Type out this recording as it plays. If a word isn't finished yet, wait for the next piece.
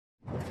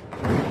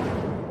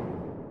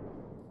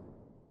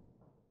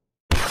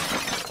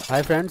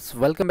Hi friends,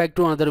 welcome back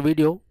to another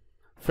video.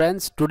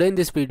 Friends, today in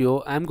this video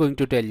I am going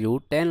to tell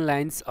you 10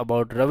 lines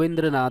about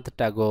Rabindranath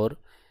Tagore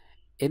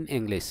in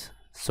English.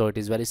 So it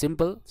is very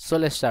simple. So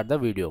let's start the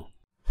video.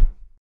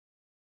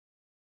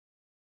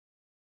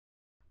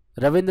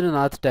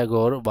 Rabindranath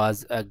Tagore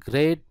was a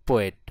great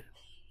poet.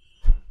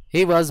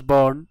 He was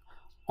born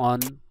on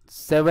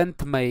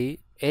 7th May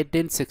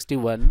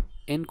 1861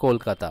 in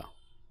Kolkata.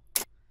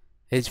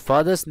 His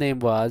father's name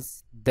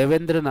was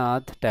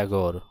Devendranath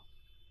Tagore.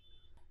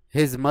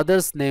 His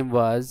mother's name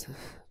was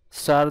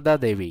Sarda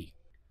Devi.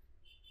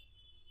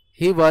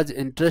 He was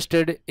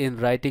interested in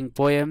writing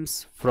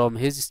poems from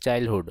his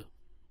childhood.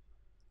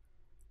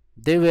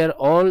 They were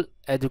all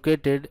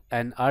educated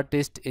and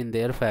artists in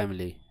their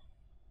family.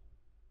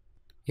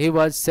 He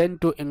was sent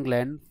to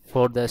England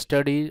for the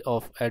study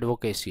of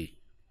advocacy.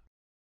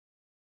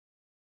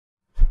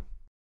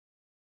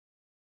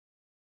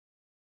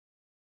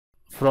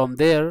 From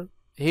there,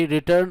 he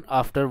returned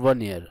after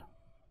 1 year.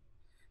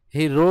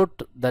 He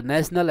wrote the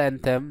national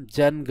anthem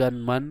Jan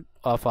Gan Man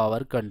of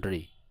our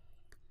country.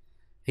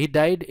 He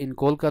died in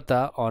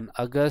Kolkata on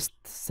August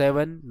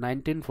 7,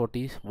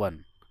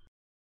 1941.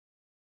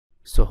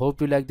 So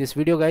hope you like this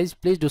video guys.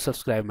 Please do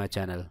subscribe my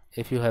channel.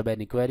 If you have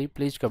any query,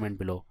 please comment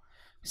below.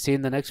 See you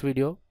in the next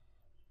video.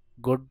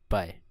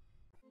 Goodbye.